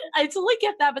totally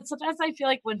get that. But sometimes I feel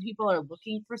like when people are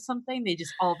looking for something, they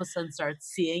just all of a sudden start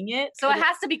seeing it. So it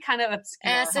has to be kind of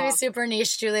obscure. It has to be super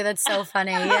niche, Julie. That's so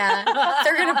funny. Yeah.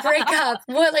 They're going to break up.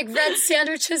 What, like red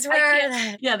sandwiches? Where are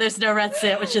they? Yeah, there's no red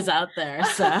sandwiches out there.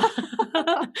 So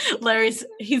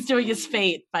he's doing his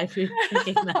fate by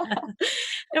thinking that.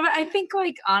 I think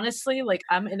like, honestly, like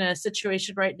I'm in a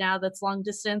situation right now that's long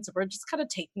distance. We're just kind of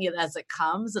taking it as it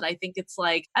comes. And I think it's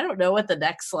like, I don't know what the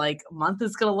next like month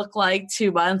is going to look like,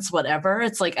 2 months, whatever.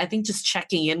 It's like, I think just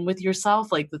checking in with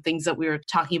yourself, like the things that we were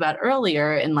talking about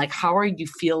earlier, and like, how are you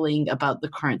feeling about the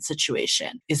current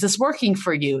situation? Is this working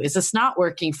for you? Is this not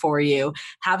working for you?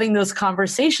 Having those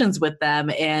conversations with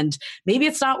them, and maybe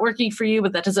it's not working for you,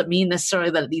 but that doesn't mean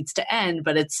necessarily that it needs to end,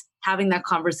 but it's having that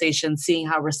conversation, seeing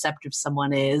how receptive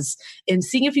someone is, and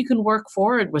seeing if you can work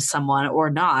forward with someone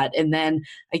or not. And then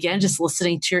again, just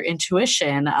listening to your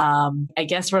intuition. I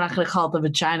guess we're not going to call it the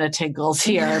vagina tingles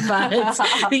here, but it's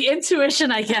the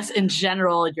intuition, I guess, in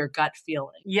general, your gut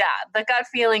feeling. Yeah, the gut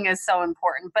feeling is so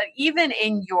important. But even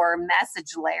in your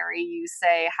message, Larry, you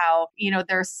say how,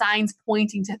 there are signs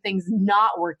pointing to things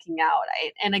not working out.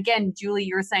 And again, Julie,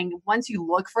 you're saying once you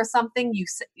look for something, you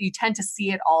tend to see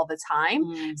it all the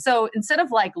time. So instead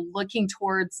of like looking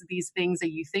towards these things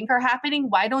that you think are happening,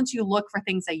 why don't you look for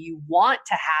things that you want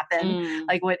to happen?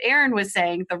 Like what Erin was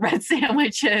saying, the red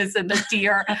sandwiches and the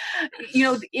deer.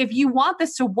 If you want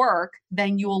this to work,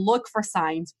 then you will look for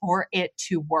signs for it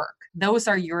to work. Those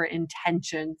are your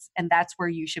intentions, and that's where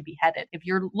you should be headed. If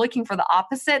you're looking for the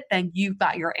opposite, then you've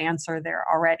got your answer there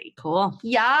already. Cool.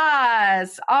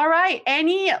 Yes. All right.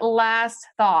 Any last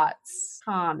thoughts,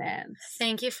 comments?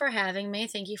 Thank you for having me.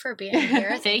 Thank you for being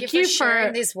here. Thank you for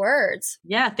sharing these words.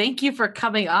 Yeah, thank you for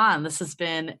coming on. This has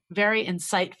been very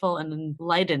insightful and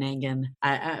enlightening, and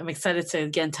I'm excited to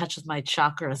get in touch with my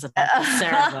chakras about the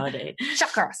ceremony.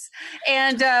 Chakras.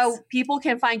 And people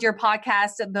can find your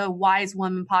podcast, the Wise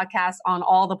Woman Podcast, on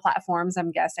all the platforms,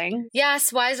 I'm guessing.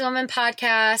 Yes, Wise Woman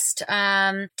Podcast.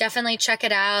 Definitely check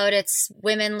it out. It's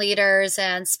women leaders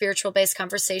and spiritual-based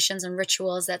conversations and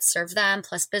rituals that serve them,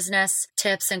 plus business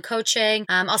tips and coaching.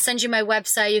 I'll send you my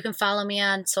website. You can follow me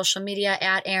on social media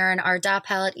at Erin R.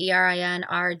 Doppelt,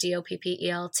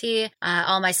 ErinRDoppelt.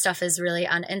 All my stuff is really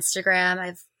on Instagram.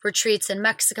 I've retreats in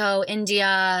Mexico,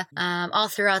 India, all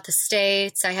throughout the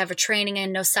States. I have a training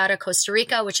in Nosada, Costa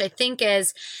Rica, which I think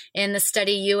is in the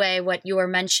study UA, what you were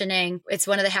mentioning. It's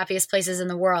one of the happiest places in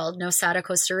the world, Nosada,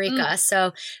 Costa Rica. So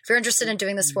if you're interested in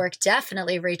doing this work,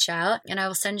 definitely reach out and I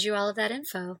will send you all of that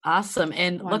info. Awesome.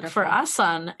 And Wonderful. Look for us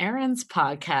on Erin's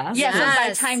podcast. Yes. And by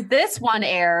the time this one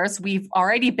airs, we've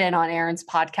already been on Erin's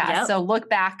podcast. Yep. So look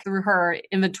back through her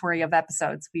inventory of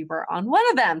episodes. We were on one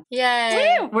of them.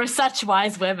 Yay. Woo! We're such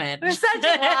wise women. We're such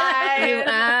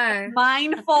wise,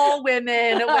 mindful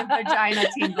women with vagina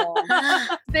tingles.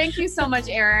 Thank you so much,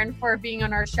 Erin, for being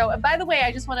on our show. And by the way,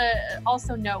 I just want to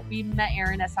also note we met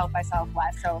Erin at South by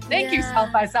Southwest. So thank you,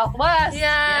 South by Southwest.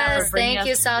 Yes, thank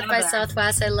you, South by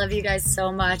Southwest. I love you guys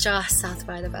so much. Oh, South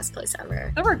by, the best place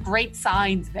ever. There were great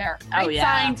signs there. Great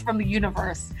signs from the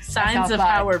universe. Signs of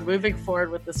how we're moving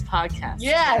forward with this podcast.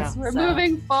 Yes, we're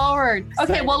moving forward.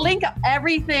 Okay, we'll link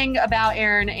everything about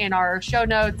Erin in our show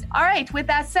notes. All right, with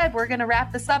that said, we're going to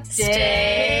wrap this up.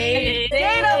 Stay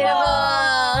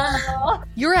dateable.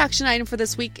 Your action item for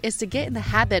this week is to get in the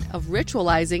habit of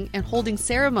ritualizing and holding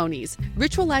ceremonies.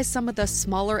 Ritualize some of the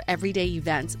smaller everyday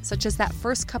events, such as that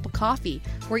first cup of coffee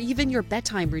or even your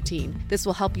bedtime routine. This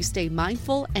will help you stay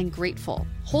mindful and grateful.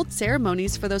 Hold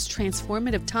ceremonies for those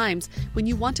transformative times when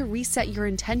you want to reset your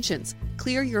intentions,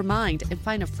 clear your mind, and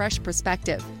find a fresh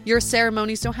perspective. Your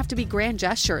ceremonies don't have to be grand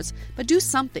gestures, but do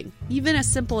something, even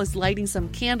as simple as lighting some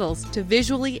candles, to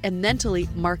visually and mentally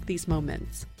mark these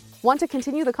moments. Want to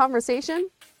continue the conversation?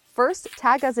 First,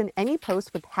 tag us in any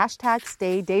post with hashtag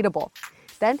StayDateable.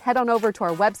 Then head on over to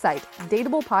our website,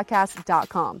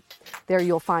 dateablepodcast.com. There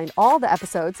you'll find all the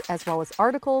episodes, as well as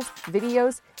articles,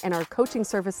 videos, and our coaching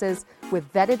services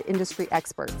with vetted industry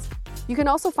experts. You can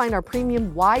also find our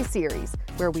premium Why series,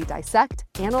 where we dissect,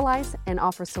 analyze, and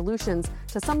offer solutions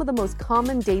to some of the most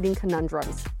common dating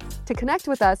conundrums. To connect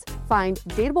with us, find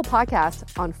Dateable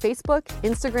Podcast on Facebook,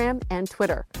 Instagram, and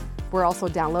Twitter. We're also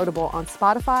downloadable on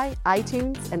Spotify,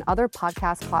 iTunes, and other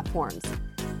podcast platforms.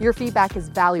 Your feedback is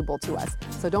valuable to us,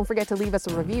 so don't forget to leave us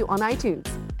a review on iTunes.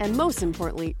 And most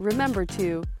importantly, remember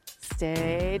to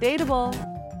stay dateable.